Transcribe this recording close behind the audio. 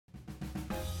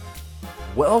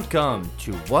Welcome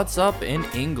to What's Up in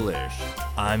English.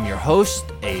 I'm your host,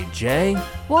 AJ.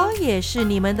 我也是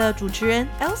你们的主持人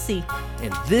Elsie.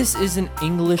 And this is an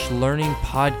English learning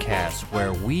podcast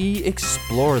where we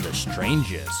explore the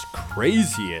strangest,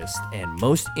 craziest, and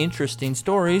most interesting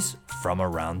stories from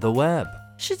around the web.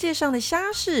 世界上的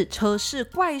瞎事、扯事、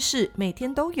怪事每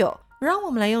天都有，让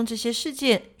我们来用这些事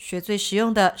件学最实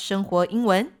用的生活英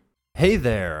文。Hey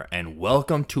there, and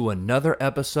welcome to another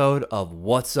episode of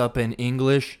What's Up in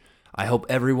English. I hope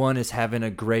everyone is having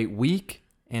a great week.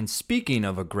 And speaking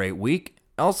of a great week,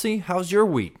 Elsie, how's your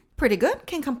week? Pretty good,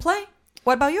 can't complain.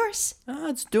 What about yours?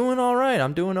 It's doing all right.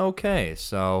 I'm doing okay.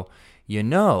 So,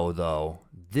 though,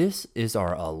 this is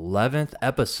our 11th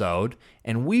episode,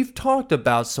 and we've talked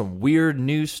about some weird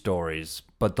news stories,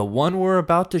 but the one we're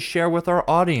about to share with our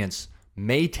audience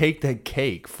may take the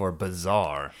cake for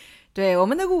bizarre. 对，我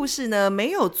们的故事呢，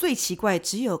没有最奇怪，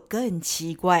只有更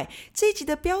奇怪。这一集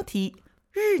的标题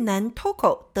日男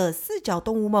Toco 的四脚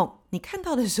动物梦，你看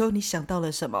到的时候你想到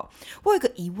了什么？我有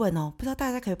个疑问哦，不知道大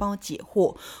家可以帮我解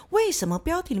惑，为什么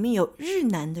标题里面有日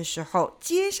男的时候，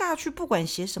接下去不管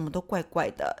写什么都怪怪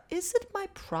的？ Is it my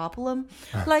problem?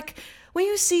 Like when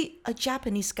you see a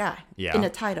Japanese guy in the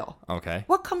title, Okay.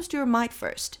 what comes to your mind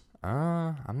first?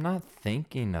 I'm not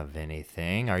thinking of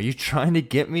anything. Are you trying to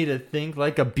get me to think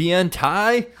like a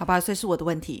BNTai? 好吧，所以是我的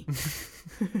问题。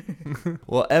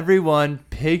Well, everyone,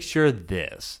 picture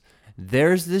this.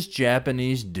 There's this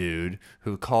Japanese dude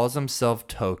who calls himself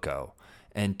Toco,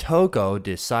 and Toco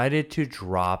decided to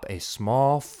drop a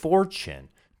small fortune,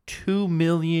 2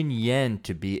 million yen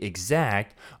to be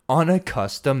exact, on a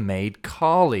custom-made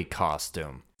collie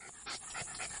costume.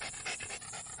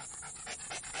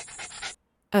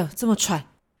 这么喘。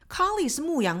Collie 是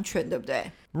牧羊犬，对不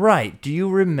对？ Right. Do you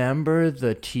remember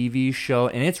the TV show,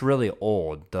 and it's really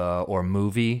old, or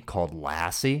movie called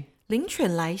Lassie? 灵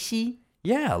犬莱西。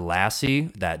Yeah,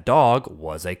 Lassie, that dog,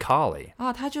 was a collie.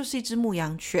 它就是一只牧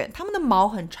羊犬，它们的毛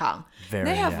很长。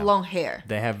They have long hair.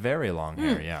 They have very long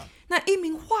hair, yeah. 那一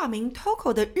名化名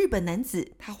Toco 的日本男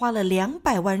子，他花了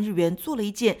200万日元做了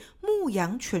一件牧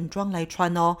羊犬装来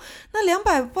穿哦。那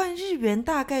200万日元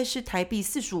大概是台币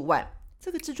45万。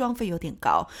这个制装费有点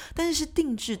高，但是是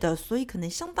定制的，所以可能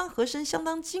相当合身，相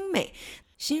当精美。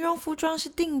形容服装是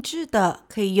定制的，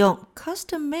可以用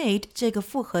custom made 这个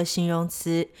复合形容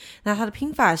词。那它的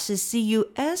拼法是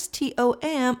custom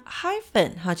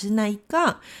hyphen， 好，就是那一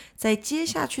杠，再接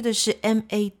下去的是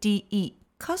made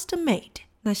custom made。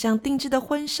那像定制的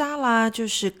婚纱啦，就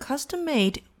是 custom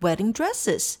made wedding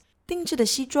dresses， 定制的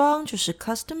西装就是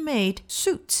custom made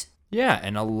suits。Yeah,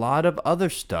 and a lot of other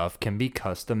stuff can be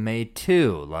custom made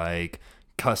too, like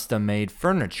custom made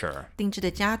furniture. 定制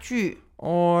的家具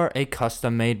Or a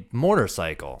custom made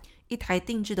motorcycle. 一台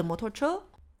定制的摩托车。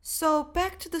So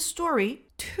back to the story,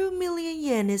 2 million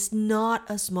yen is not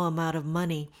a small amount of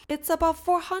money. It's about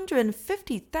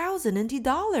 450,000 NT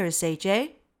dollars,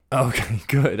 AJ. Okay,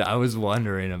 good. I was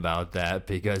wondering about that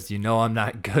because I'm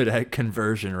not good at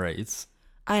conversion rates.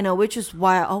 I know, which is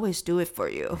why I always do it for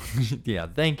you. Yeah,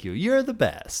 thank you. You're the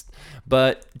best.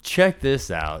 But check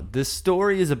this out. This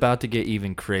story is about to get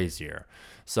even crazier.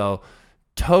 So,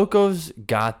 Toco's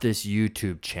got this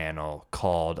YouTube channel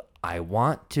called I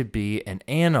Want to Be an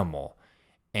Animal.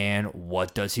 And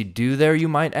what does he do there, you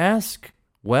might ask?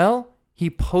 Well, he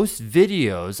posts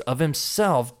videos of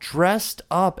himself dressed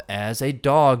up as a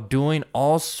dog doing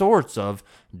all sorts of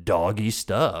doggy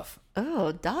stuff.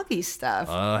 Oh, doggy stuff.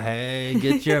 Oh, hey,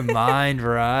 get your mind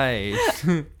right.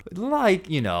 Like,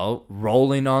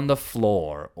 rolling on the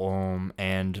floor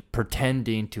and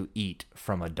pretending to eat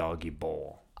from a doggy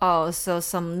bowl. Oh, so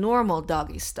some normal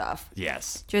doggy stuff.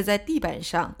 Yes. 就是在地板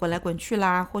上滚来滚去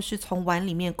啦，或是从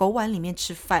狗碗里面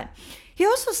吃饭。He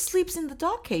also sleeps in the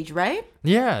dog cage, right?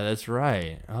 Yeah, that's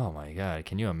right. Oh my God,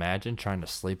 can you imagine trying to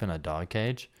sleep in a dog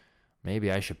cage?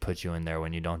 Maybe I should put you in there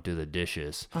when you don't do the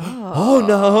dishes. Oh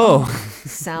no!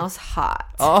 Sounds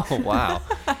hot. Oh, wow.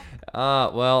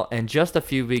 Well, and just a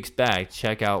few weeks back,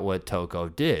 check out what Toco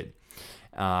did.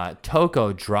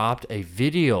 Toco dropped a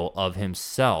video of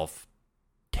himself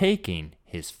taking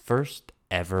his first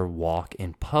ever walk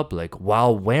in public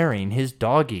while wearing his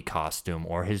doggy costume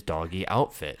or his doggy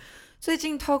outfit. 最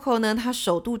近 Toco 呢，他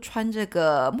首度穿这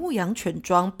个牧羊犬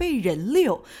装被人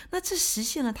遛，那这实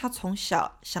现了他从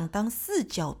小想当四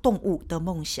脚动物的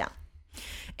梦想。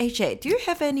AJ, do you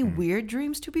have any weird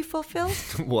dreams to be fulfilled?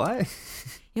 What?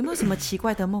 有没有什么奇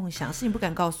怪的梦想是你不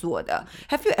敢告诉我的？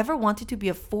 Have you ever wanted to be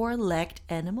a four-legged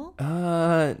animal?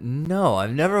 No,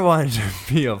 I've never wanted to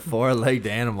be a four-legged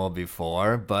animal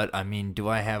before, but I mean, do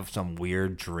I have some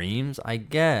weird dreams? I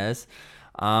guess.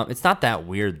 It's not that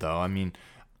weird though. I mean,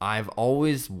 I've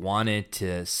always wanted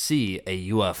to see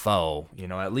a UFO,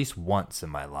 at least once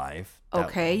in my life.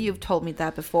 Okay, you've told me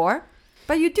that before.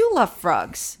 But you do love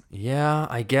frogs. Yeah,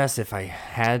 I guess if I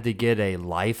had to get a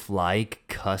lifelike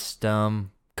custom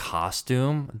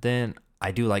costume, then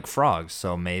I do like frogs.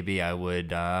 So maybe I would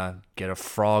get a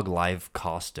frog-life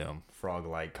costume.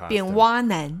 Frog-like costume. 变蛙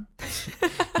男.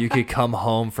 You could come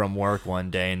home from work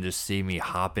one day and just see me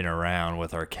hopping around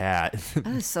with our cat.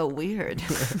 That is so weird.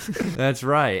 That's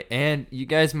right. And you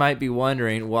guys might be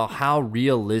wondering, well, how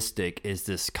realistic is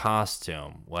this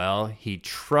costume? Well, he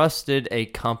trusted a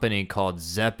company called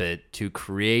Zeppet to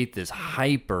create this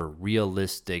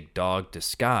hyper-realistic dog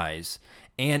disguise,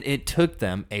 and it took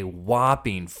them a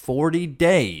whopping 40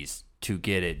 days to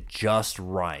get it just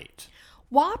right.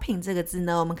 蛙品这个字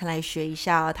呢，我们可以来学一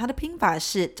下哦。它的拼法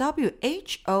是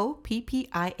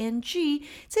WHOPPING，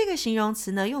 这个形容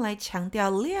词呢，用来强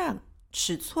调量、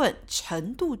尺寸、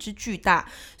程度之巨大。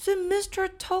所以 Mr.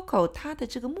 Toco 他的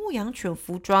这个牧羊犬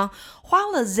服装花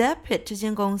了 Zeppet 这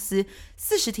间公司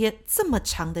40天这么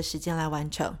长的时间来完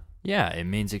成。Yeah, it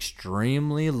means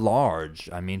extremely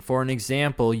large. I mean, for an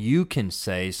example, you can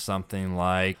say something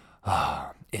like,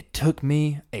 it took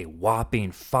me a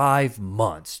whopping 5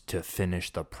 months to finish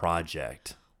the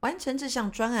project. 完成这项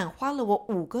专案花了我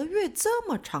5个月这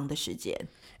么长的时间。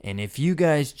And if you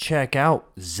guys check out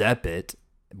Zeppet,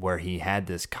 where he had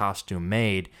this costume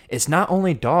made, it's not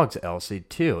only dogs, Elsie,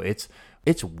 too.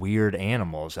 It's weird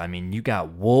animals. I mean, you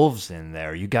got wolves in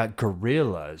there, you got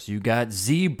gorillas, you got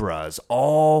zebras,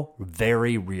 all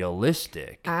very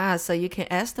realistic. So you can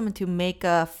ask them to make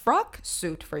a frog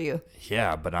suit for you.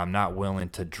 Yeah, but I'm not willing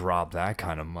to drop that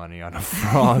kind of money on a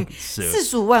frog suit.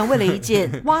 45万为了一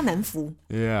件蛙男服。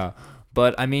Yeah.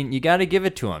 But, I mean, you got to give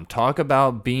it to him. Talk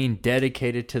about being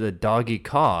dedicated to the doggy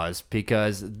cause,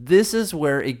 because this is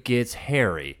where it gets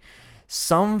hairy.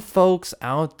 Some folks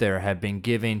out there have been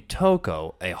giving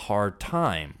Toco a hard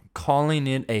time, calling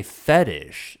it a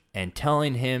fetish and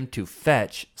telling him to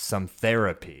fetch some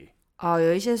therapy.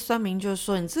 有一些酸民就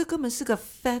说你这根本是个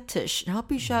fetish， 然后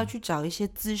必须要去找一些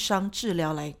咨商治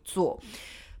疗来做。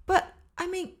But I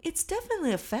mean, it's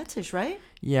definitely a fetish, right?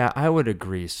 Yeah, I would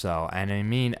agree so. And I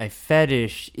mean, a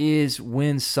fetish is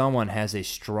when someone has a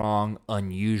strong,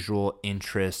 unusual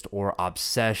interest or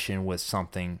obsession with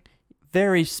something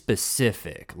very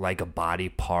specific, like a body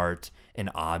part, an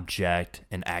object,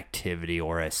 an activity,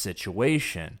 or a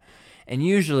situation. And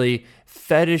usually,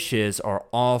 fetishes are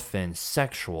often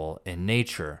sexual in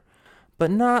nature, but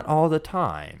not all the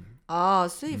time.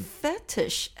 所以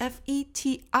fetish,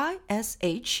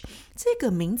 F-E-T-I-S-H 这个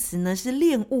名词呢是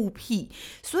恋物癖，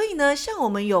所以呢，像我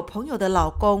们有朋友的老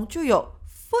公就有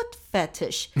foot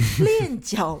fetish 恋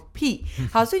脚癖。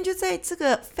好，所以你就在这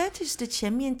个 fetish 的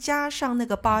前面加上那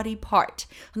个 body part，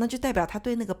 那就代表他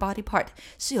对那个 body part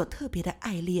是有特别的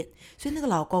爱恋。所以那个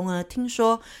老公呢，听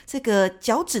说这个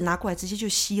脚趾拿过来直接就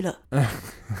吸了。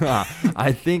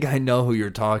I think I know who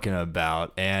you're talking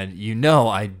about, and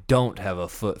I don't have a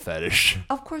foot fetish.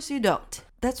 Of course you don't.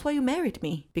 That's why you married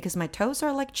me, because my toes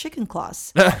are like chicken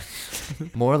claws.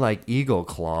 More like eagle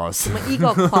claws.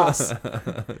 Eagle claws.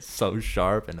 So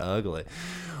sharp and ugly.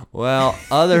 Well,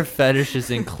 other fetishes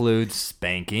include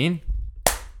spanking,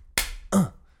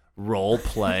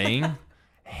 role-playing,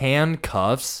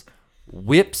 handcuffs,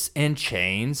 whips and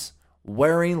chains,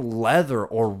 wearing leather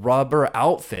or rubber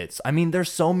outfits. I mean,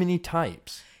 there's so many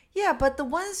types. Yeah, but the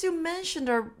ones you mentioned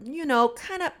are,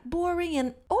 kind of boring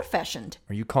and old-fashioned.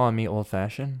 Are you calling me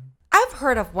old-fashioned? I've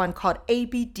heard of one called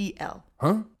ABDL.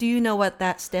 Huh? Do you know what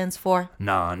that stands for?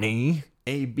 Nani?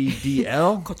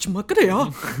 ABDL?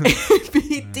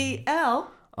 ABDL.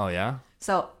 Oh, yeah?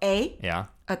 So A, Yeah.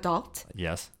 adult.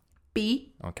 Yes.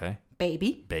 B, Okay.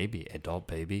 baby. Baby. Adult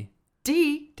baby.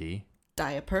 D, D.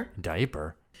 diaper.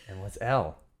 Diaper. And what's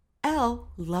L? L,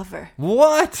 lover.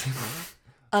 What?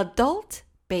 Adult,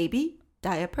 baby,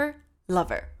 diaper,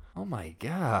 lover. Oh my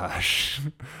gosh.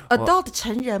 Adult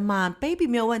成人嘛 baby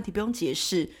没有问题，不用解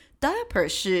释。Diaper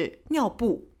是尿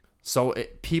布。So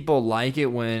people like it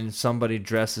when somebody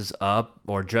dresses up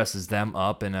or dresses them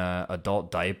up in an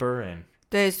adult diaper and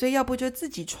对，所以要不就自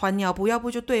己穿尿布，要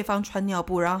不就对方穿尿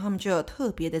布，然后他们就有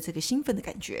特别的这个兴奋的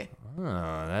感觉。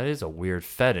That is a weird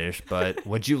fetish, but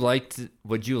would you like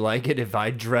it if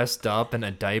I dressed up in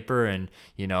a diaper and,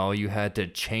 you had to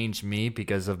change me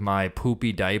because of my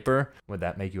poopy diaper? Would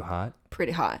that make you hot?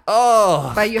 Pretty hot.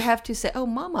 Oh! But you have to say, oh,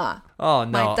 mama. Oh,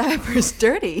 no. My diaper's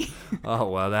dirty. Oh,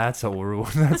 well, that's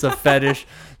a fetish.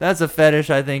 That's a fetish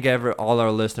I think all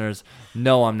our listeners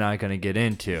know I'm not going to get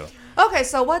into. Okay,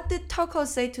 so what did Toco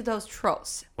say to those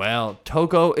trolls? Well,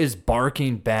 Toco is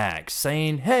barking back,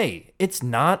 saying, hey, it's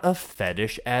not a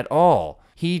fetish at all.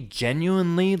 He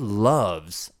genuinely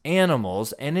loves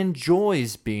animals and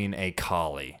enjoys being a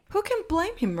collie. Who can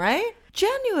blame him, right?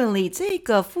 Genuinely 这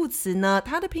个副词呢，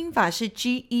它的拼法是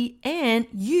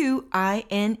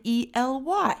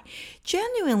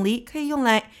genuinely。Genuinely 可以用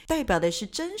来代表的是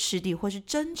真实地或是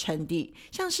真诚地。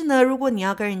像是呢，如果你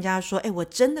要跟人家说，我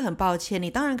真的很抱歉，你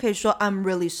当然可以说 I'm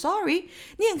really sorry，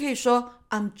 你也可以说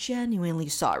I'm genuinely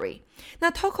sorry。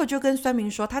那 Toco 就跟酸民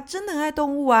说，他真的很爱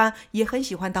动物啊，也很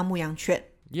喜欢当牧羊犬。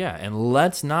Yeah, and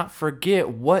let's not forget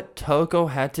what Toco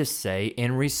had to say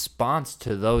in response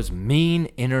to those mean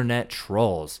internet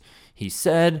trolls. He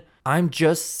said, I'm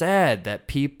just sad that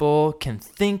people can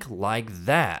think like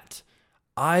that.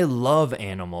 I love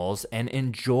animals and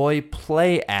enjoy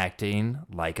play acting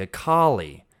like a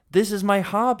collie. This is my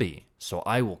hobby, so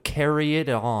I will carry it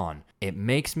on. It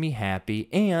makes me happy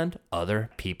and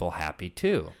other people happy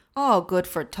too. Oh, good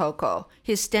for Toco.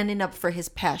 He's standing up for his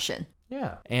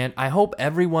passion.Yeah, and I hope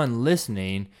everyone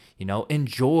listening,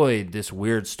 enjoyed this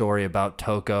weird story about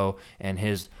Toco and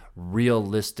his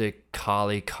realistic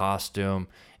collie costume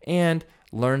and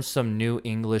learned some new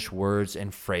English words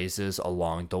and phrases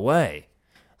along the way.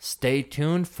 Stay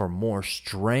tuned for more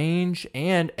strange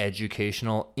and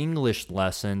educational English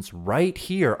lessons right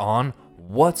here on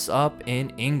What's Up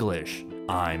in English.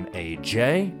 I'm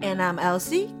AJ. And I'm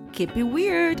Elsie. Keep it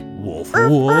weird. Woof,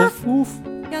 woof, woof.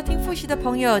 要听复习的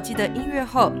朋友，记得音乐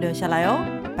后留下来哦。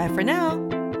Bye for now.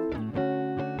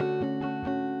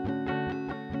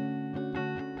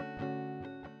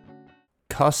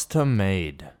 Custom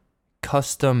made.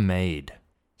 Custom made.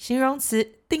 形容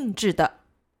词，定制的。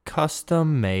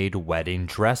Custom made wedding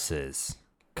dresses.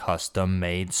 Custom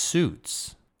made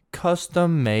suits.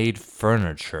 Custom made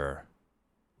furniture.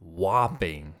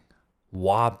 Whopping.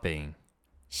 Whopping.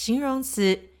 形容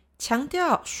词，强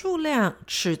调数量、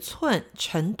尺寸、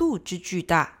程度之巨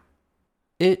大。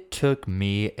It took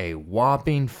me a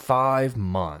whopping 5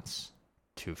 months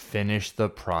to finish the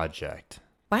project.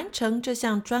 完成这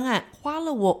项专案花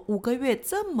了我5个月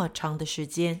这么长的时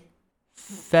间。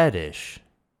Fetish.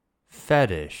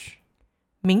 Fetish.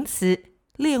 名词，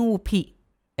恋物癖。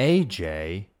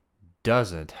AJ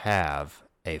doesn't have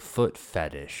a foot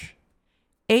fetish.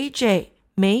 AJ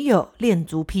没有恋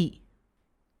足癖。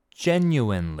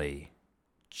Genuinely.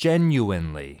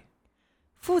 Genuinely.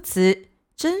 副词，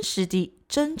真实地、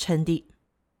真诚地。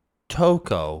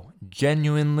Toco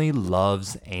genuinely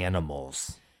loves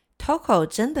animals. Toco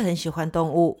真的很喜欢动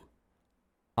物。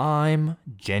I'm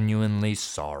genuinely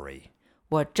sorry.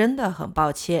 我真的很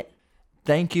抱歉。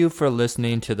Thank you for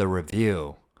listening to the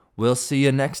review. We'll see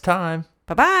you next time.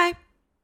 Bye bye.